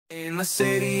In the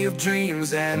city of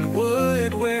dreams and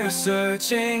wood, we're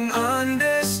searching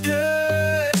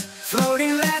understood.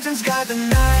 Floating lanterns guide the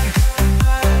night,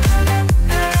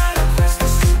 and on a quest to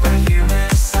superhuman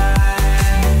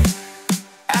side.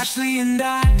 Ashley and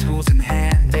I, tools in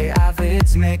hand, they are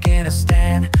vids making a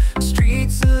stand.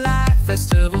 Streets alive,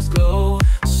 festivals glow,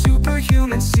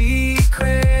 superhuman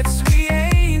secrets we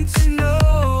aim to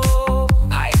know.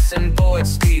 Ice and void,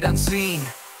 speed unseen,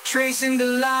 tracing the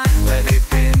line where they've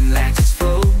been.